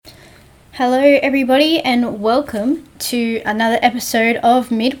Hello, everybody, and welcome to another episode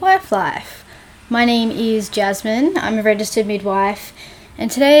of Midwife Life. My name is Jasmine. I'm a registered midwife, and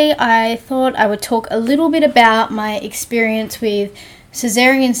today I thought I would talk a little bit about my experience with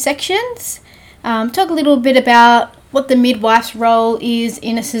Caesarean sections, talk a little bit about what the midwife's role is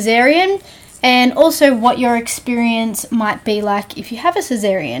in a Caesarean, and also what your experience might be like if you have a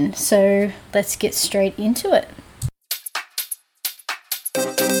Caesarean. So let's get straight into it.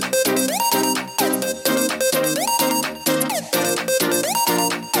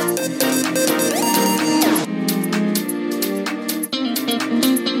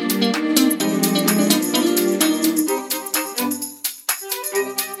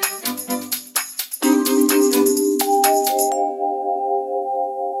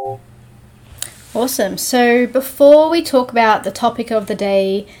 Awesome. So before we talk about the topic of the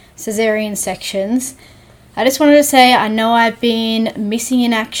day, Caesarean sections, I just wanted to say I know I've been missing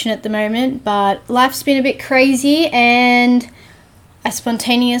in action at the moment, but life's been a bit crazy and I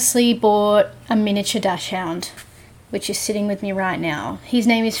spontaneously bought a miniature dachshund, which is sitting with me right now. His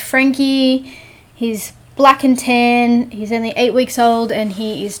name is Frankie. He's black and tan. He's only 8 weeks old and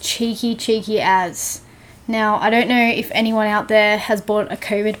he is cheeky as. Now, I don't know if anyone out there has bought a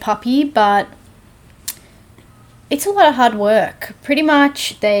COVID puppy, but it's a lot of hard work. Pretty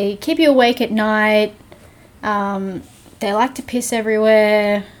much, they keep you awake at night. They like to piss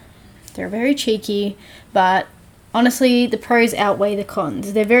everywhere. They're very cheeky, but honestly, the pros outweigh the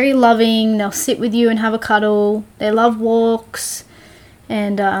cons. They're very loving. They'll sit with you and have a cuddle. They love walks.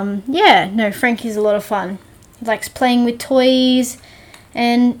 And Frankie's a lot of fun. He likes playing with toys.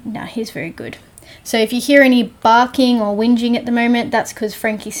 And no, he's very good. So if you hear any barking or whinging at the moment, that's because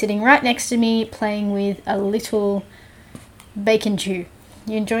Frankie's sitting right next to me playing with a little bacon chew.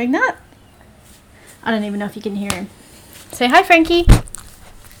 You enjoying that? I don't even know if you can hear him. Say hi, Frankie.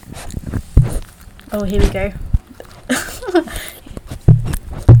 Oh, here we go.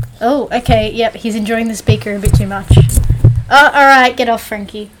 Oh, okay, yep, he's enjoying the speaker a bit too much. Oh, alright, get off,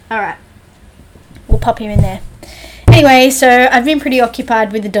 Frankie. Alright. We'll pop him in there. Anyway, so I've been pretty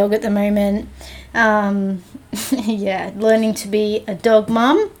occupied with the dog at the moment. Learning to be a dog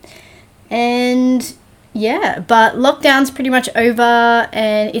mum. And but lockdown's pretty much over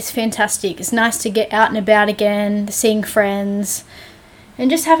and it's fantastic. It's nice to get out and about again, seeing friends, and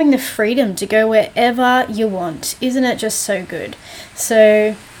just having the freedom to go wherever you want. Isn't it just so good?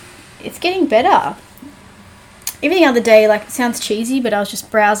 So it's getting better. Even the other day, it sounds cheesy, but I was just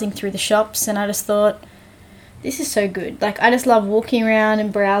browsing through the shops and I just thought, this is so good. I just love walking around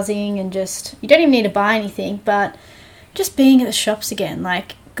and browsing and just, you don't even need to buy anything, but just being at the shops again.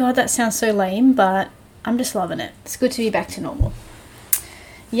 God, that sounds so lame, but I'm just loving it. It's good to be back to normal.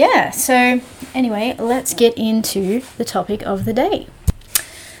 So anyway, let's get into the topic of the day.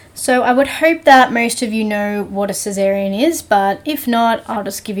 So I would hope that most of you know what a Caesarean is, but if not, I'll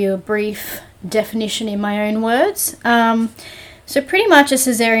just give you a brief definition in my own words. So pretty much a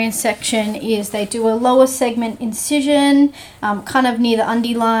Caesarean section is they do a lower segment incision, kind of near the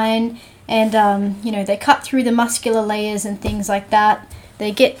underline, and they cut through the muscular layers and things like that.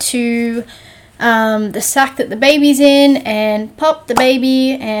 They get to the sac that the baby's in and pop the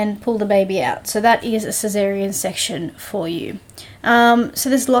baby and pull the baby out. So that is a Caesarean section for you. So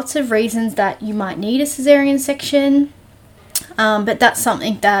there's lots of reasons that you might need a Caesarean section, but that's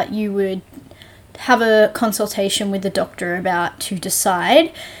something that you would have a consultation with the doctor about to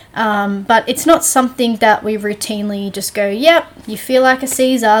decide. But it's not something that we routinely just go, yep, you feel like a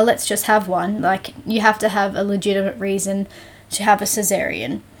Caesar, let's just have one. You have to have a legitimate reason to have a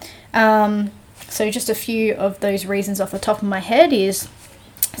Caesarean. So just a few of those reasons off the top of my head is,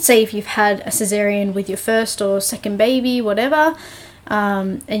 say if you've had a Caesarean with your first or second baby, whatever,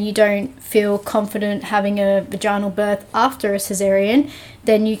 and you don't feel confident having a vaginal birth after a Caesarean,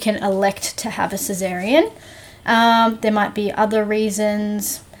 then you can elect to have a Caesarean. There might be other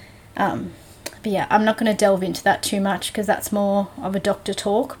reasons, but I'm not going to delve into that too much because that's more of a doctor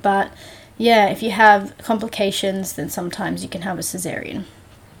talk. But if you have complications, then sometimes you can have a Caesarean.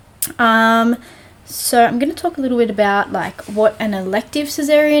 So I'm going to talk a little bit about what an elective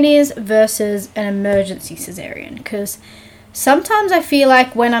Caesarean is versus an emergency Caesarean, because sometimes I feel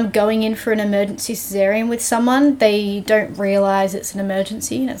like when I'm going in for an emergency Caesarean with someone, they don't realise it's an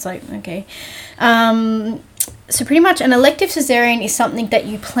emergency, and it's okay. So pretty much an elective Caesarean is something that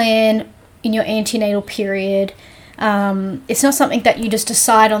you plan in your antenatal period. It's not something that you just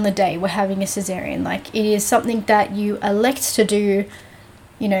decide on the day we're having a Caesarean. It is something that you elect to do,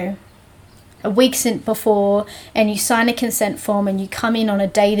 a week before, and you sign a consent form and you come in on a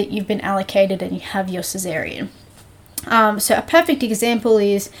day that you've been allocated and you have your Caesarean. So a perfect example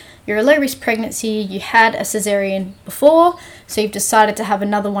is you're a low-risk pregnancy, you had a cesarean before, so you've decided to have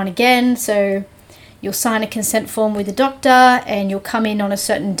another one again. So you'll sign a consent form with the doctor and you'll come in on a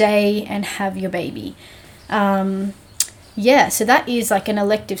certain day and have your baby. So that is like an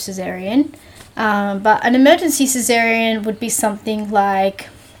elective cesarean. But an emergency cesarean would be something like,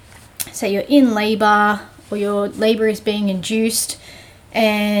 say you're in labour or your labour is being induced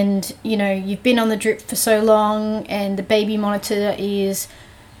and, you know, you've been on the drip for so long and the baby monitor is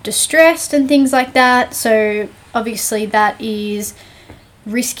distressed and things like that. So obviously that is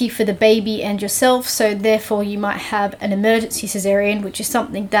risky for the baby and yourself. So therefore you might have an emergency cesarean, which is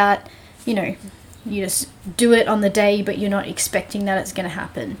something that, you know, you just do it on the day, but you're not expecting that it's going to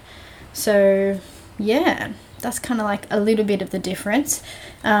happen. So yeah, that's kind of like a little bit of the difference.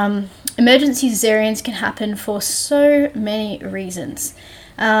 Emergency cesareans can happen for so many reasons.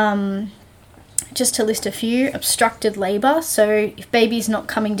 Just to list a few: obstructed labour. So if baby's not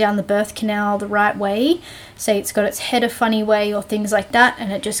coming down the birth canal the right way, say it's got its head a funny way or things like that,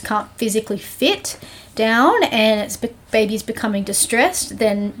 and it just can't physically fit down and its baby's becoming distressed,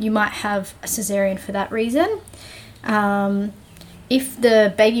 then you might have a cesarean for that reason. If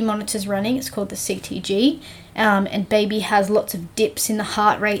the baby monitor's running, it's called the CTG, and baby has lots of dips in the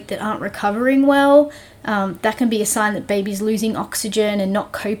heart rate that aren't recovering well, that can be a sign that baby's losing oxygen and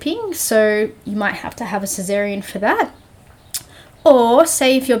not coping, so you might have to have a cesarean for that. Or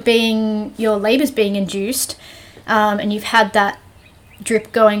say if your labour's being induced, and you've had that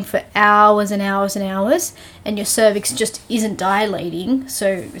drip going for hours and hours and hours, and your cervix just isn't dilating, so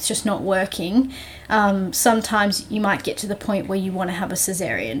it's just not working. Sometimes you might get to the point where you want to have a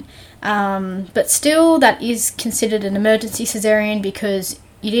cesarean, but still that is considered an emergency cesarean because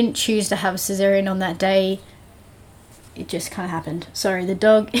you didn't choose to have a cesarean on that day. It just kind of happened. Sorry, the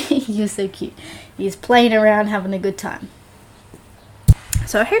dog, he's so cute. He's playing around having a good time.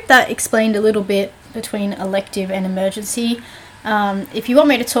 So I hope that explained a little bit between elective and emergency. If you want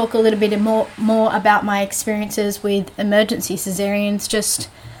me to talk a little bit more about my experiences with emergency cesareans, just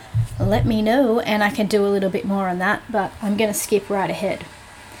let me know and I can do a little bit more on that, but I'm going to skip right ahead.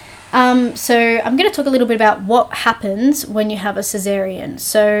 So I'm going to talk a little bit about what happens when you have a cesarean.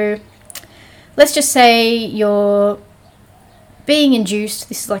 So let's just say you're being induced.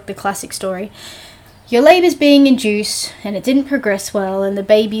 This is like the classic story. Your labour's being induced and it didn't progress well and the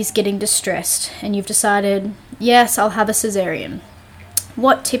baby's getting distressed and you've decided, yes, I'll have a cesarean.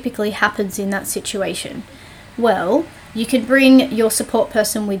 What typically happens in that situation? Well, you can bring your support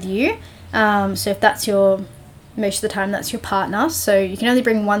person with you. So if that's most of the time that's your partner, so you can only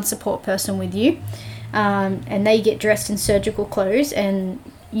bring one support person with you, and they get dressed in surgical clothes and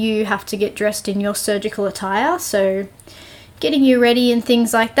you have to get dressed in your surgical attire, so getting you ready and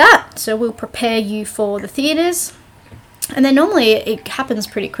things like that. So we'll prepare you for the theatres, and then normally it happens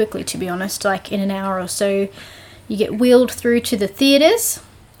pretty quickly, to be honest, like in an hour or so you get wheeled through to the theatres.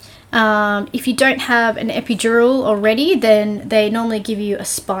 If you don't have an epidural already, then they normally give you a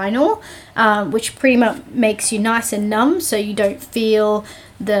spinal, which pretty much makes you nice and numb, so you don't feel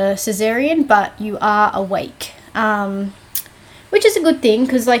the cesarean, but you are awake. Which is a good thing,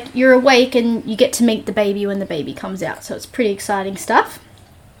 because like you're awake and you get to meet the baby when the baby comes out, so it's pretty exciting stuff.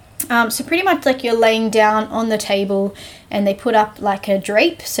 So pretty much like you're laying down on the table and they put up like a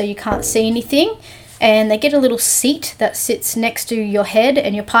drape so you can't see anything. And they get a little seat that sits next to your head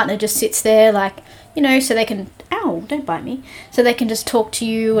and your partner just sits there like, you know, so they can, ow, don't bite me. So they can just talk to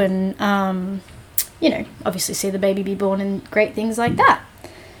you and, you know, obviously see the baby be born and great things like that.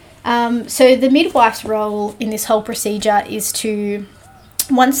 So the midwife's role in this whole procedure is to,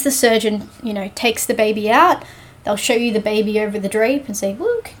 once the surgeon, you know, takes the baby out, they'll show you the baby over the drape and say,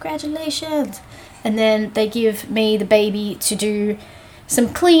 woo, congratulations. And then they give me the baby to do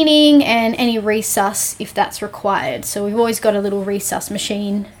some cleaning and any resus if that's required. So we've always got a little resus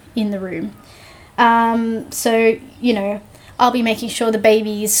machine in the room. So, you know, I'll be making sure the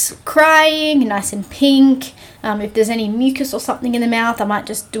baby's crying, nice and pink. If there's any mucus or something in the mouth, I might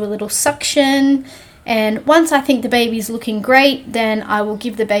just do a little suction. And once I think the baby's looking great, then I will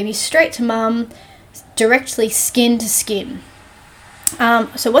give the baby straight to mum, directly skin to skin.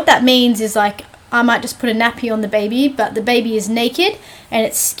 So what that means is like, I might just put a nappy on the baby, but the baby is naked and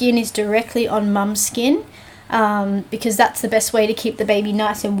its skin is directly on mum's skin, because that's the best way to keep the baby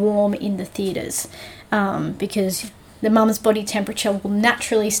nice and warm in the theatres, because the mum's body temperature will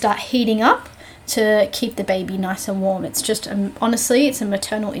naturally start heating up to keep the baby nice and warm. It's just, honestly, it's a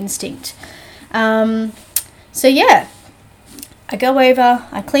maternal instinct. So yeah, I go over,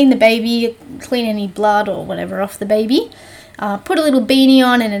 I clean the baby, clean any blood or whatever off the baby, put a little beanie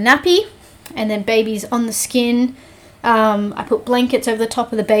on and a nappy, and then baby's on the skin, I put blankets over the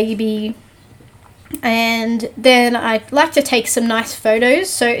top of the baby, and then I like to take some nice photos.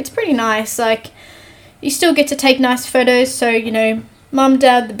 So it's pretty nice, like you still get to take nice photos, so you know, mum,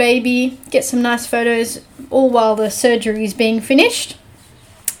 dad, the baby get some nice photos all while the surgery is being finished.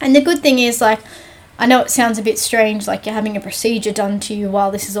 And the good thing is, like, I know it sounds a bit strange, like you're having a procedure done to you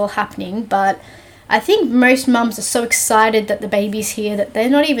while this is all happening, but I think most mums are so excited that the baby's here that they're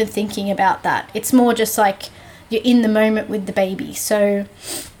not even thinking about that. It's more just like you're in the moment with the baby. So,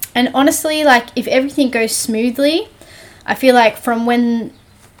 and honestly, like if everything goes smoothly, I feel like from when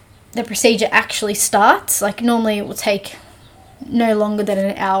the procedure actually starts, like normally it will take no longer than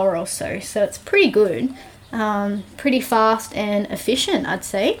an hour or so. So it's pretty good, pretty fast and efficient, I'd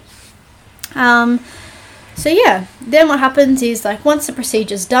say. So yeah, then what happens is, like, once the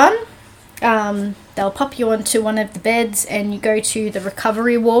procedure's done, they'll pop you onto one of the beds and you go to the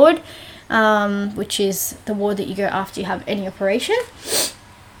recovery ward, which is the ward that you go after you have any operation.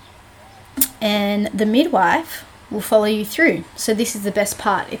 And the midwife will follow you through. So this is the best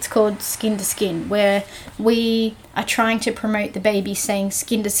part. It's called skin to skin, where we are trying to promote the baby saying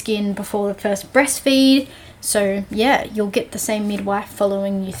skin to skin before the first breastfeed. So yeah, you'll get the same midwife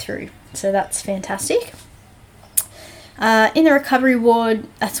following you through. So that's fantastic. In the recovery ward,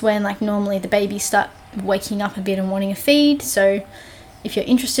 that's when, like, normally the babies start waking up a bit and wanting a feed. So if you're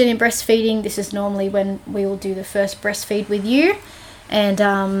interested in breastfeeding, this is normally when we will do the first breastfeed with you.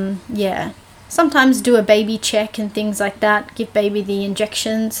 And yeah, sometimes do a baby check and things like that. Give baby the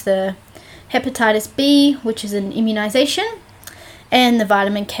injections, the hepatitis B, which is an immunization, and the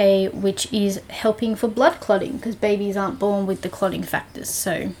vitamin K, which is helping for blood clotting, because babies aren't born with the clotting factors.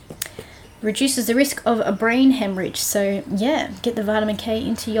 So reduces the risk of a brain hemorrhage. So yeah, get the vitamin K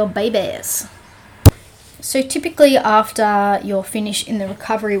into your babies. So typically after you're finished in the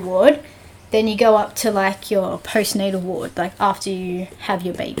recovery ward, then you go up to like your postnatal ward, like after you have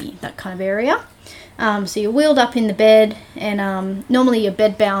your baby, that kind of area. So you're wheeled up in the bed, and normally you're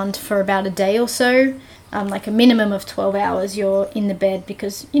bed bound for about a day or so, like a minimum of 12 hours you're in the bed,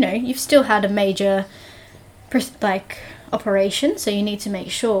 because, you know, you've still had a major operation, so you need to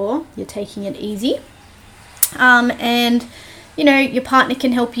make sure you're taking it easy. And you know, your partner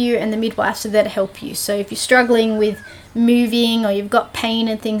can help you, and the midwives are there to help you. So if you're struggling with moving or you've got pain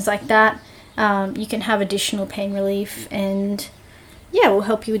and things like that, you can have additional pain relief, and yeah, we'll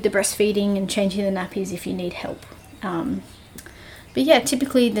help you with the breastfeeding and changing the nappies if you need help. But yeah,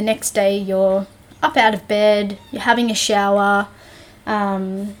 typically the next day you're up out of bed, you're having a shower,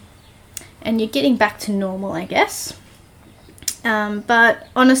 and you're getting back to normal, I guess. But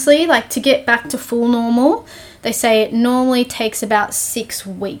honestly, like, to get back to full normal, they say it normally takes about 6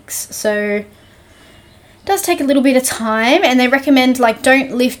 weeks. So it does take a little bit of time, and they recommend, like,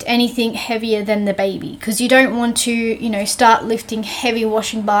 don't lift anything heavier than the baby, because you don't want to, you know, start lifting heavy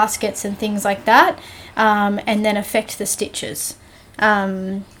washing baskets and things like that, and then affect the stitches.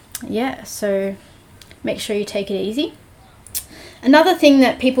 Yeah, so make sure you take it easy. Another thing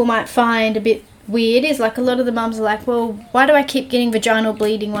that people might find a bit weird is, like, a lot of the mums are like, well, why do I keep getting vaginal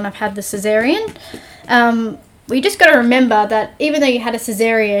bleeding when I've had the cesarean? We just got to remember that even though you had a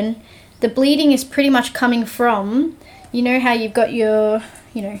cesarean, the bleeding is pretty much coming from, you know how you've got your,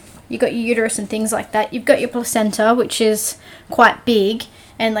 you've got your uterus and things like that. You've got your placenta, which is quite big,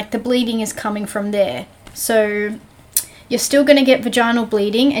 and like the bleeding is coming from there. So you're still going to get vaginal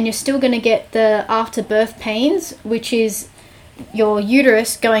bleeding, and you're still going to get the afterbirth pains, which is your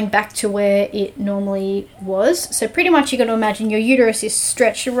uterus going back to where it normally was. So pretty much you got to imagine your uterus is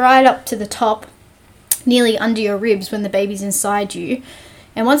stretched right up to the top, nearly under your ribs when the baby's inside you.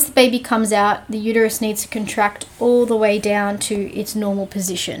 And once the baby comes out, the uterus needs to contract all the way down to its normal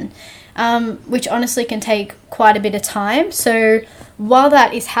position, which honestly can take quite a bit of time. So while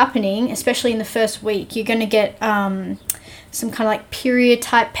that is happening, especially in the first week, you're going to get some kind of like period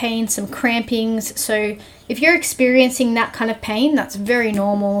type pain, some crampings. So if you're experiencing that kind of pain, that's very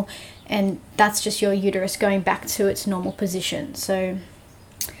normal, and that's just your uterus going back to its normal position. So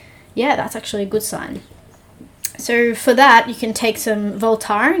yeah, that's actually a good sign. So for that, you can take some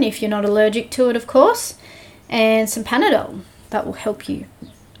Voltaren if you're not allergic to it, of course, and some Panadol. That will help you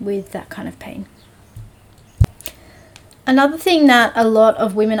with that kind of pain. Another thing that a lot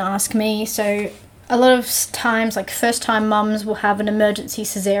of women ask me, so a lot of times, like, first-time mums will have an emergency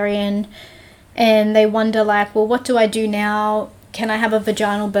cesarean, and they wonder, like, well, what do I do now? Can I have a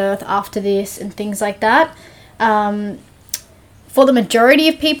vaginal birth after this? And things like that. For the majority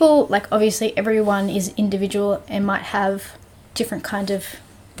of people, like, obviously everyone is individual and might have different kind of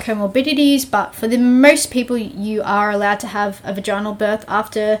comorbidities, but for the most people, you are allowed to have a vaginal birth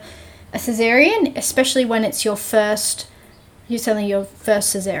after a cesarean, especially when it's your first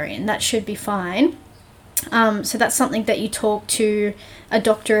cesarean. That should be fine. So that's something that you talk to a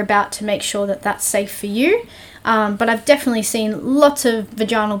doctor about to make sure that that's safe for you. But I've definitely seen lots of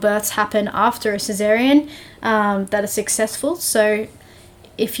vaginal births happen after a cesarean that are successful. So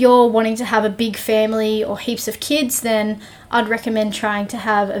if you're wanting to have a big family or heaps of kids, then I'd recommend trying to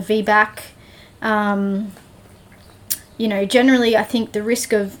have a VBAC. Generally I think the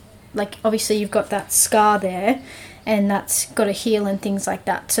risk of, like, obviously you've got that scar there and that's got to heal and things like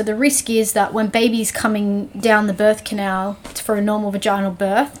that. So the risk is that when baby's coming down the birth canal for a normal vaginal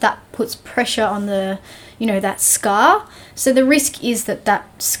birth, that puts pressure on that scar. So the risk is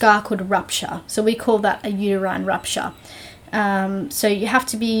that scar could rupture. So we call that a uterine rupture. So you have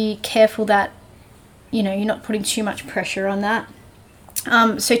to be careful that, you're not putting too much pressure on that.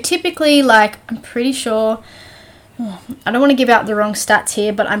 So typically, like, I'm pretty sure, I don't want to give out the wrong stats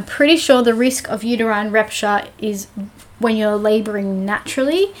here, but I'm pretty sure the risk of uterine rupture is, when you're labouring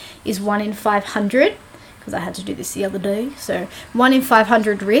naturally, is 1 in 500, because I had to do this the other day. So 1 in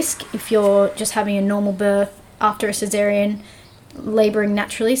 500 risk if you're just having a normal birth after a cesarean, labouring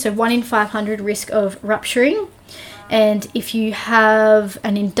naturally. So 1 in 500 risk of rupturing. And if you have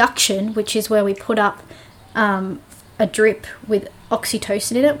an induction, which is where we put up a drip with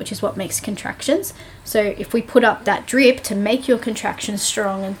oxytocin in it, which is what makes contractions. So if we put up that drip to make your contractions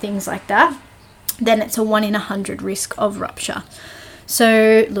strong and things like that, then it's a 1 in 100 risk of rupture.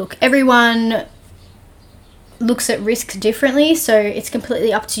 So look, everyone looks at risks differently, so it's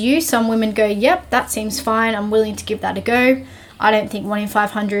completely up to you. Some women go, yep, that seems fine, I'm willing to give that a go. I don't think 1 in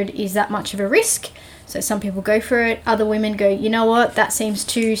 500 is that much of a risk. So some people go for it. Other women go, you know what, that seems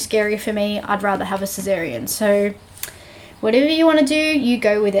too scary for me. I'd rather have a cesarean. So whatever you want to do, you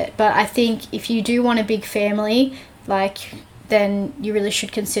go with it. But I think if you do want a big family, then you really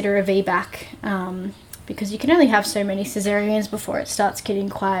should consider a VBAC, because you can only have so many cesareans before it starts getting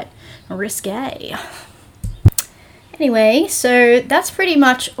quite risque. Anyway, so that's pretty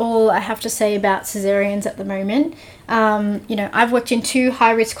much all I have to say about cesareans at the moment. I've worked in 2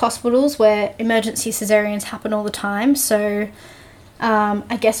 high-risk hospitals where emergency cesareans happen all the time. So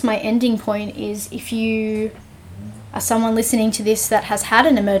I guess my ending point is, if you are someone listening to this that has had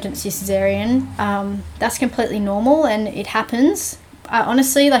an emergency cesarean, that's completely normal and it happens.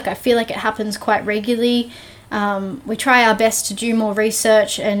 Honestly, I feel like it happens quite regularly. We try our best to do more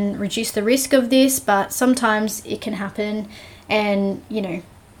research and reduce the risk of this, but sometimes it can happen, and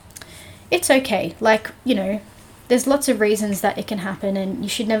it's okay. There's lots of reasons that it can happen, and you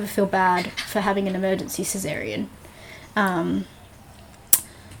should never feel bad for having an emergency cesarean.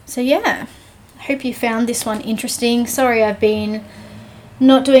 So yeah, I hope you found this one interesting. Sorry I've been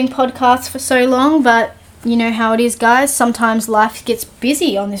not doing podcasts for so long, but you know how it is, guys. Sometimes life gets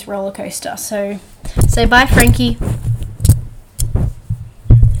busy on this roller coaster. So say bye, Frankie.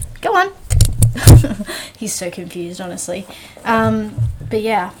 Go on. He's so confused, honestly. But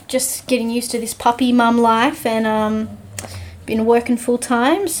yeah, just getting used to this puppy mum life, and been working full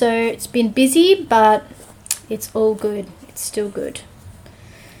time, so it's been busy, but it's all good. It's still good.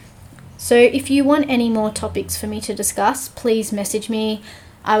 So if you want any more topics for me to discuss, please message me.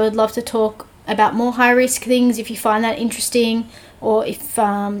 I would love to talk about more high-risk things if you find that interesting, or if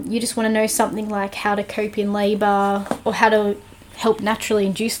you just want to know something like how to cope in labour or how to help naturally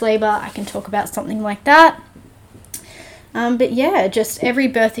induce labour, I can talk about something like that. But yeah, just every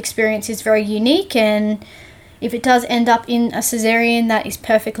birth experience is very unique, and if it does end up in a cesarean, that is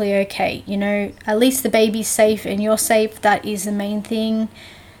perfectly okay. At least the baby's safe and you're safe. That is the main thing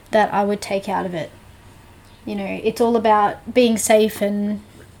that I would take out of it. It's all about being safe, and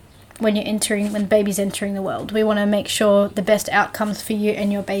when the baby's entering the world, we want to make sure the best outcomes for you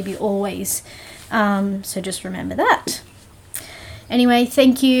and your baby always. So just remember that. Anyway,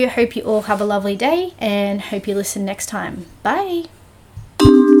 thank you. Hope you all have a lovely day, and hope you listen next time. Bye.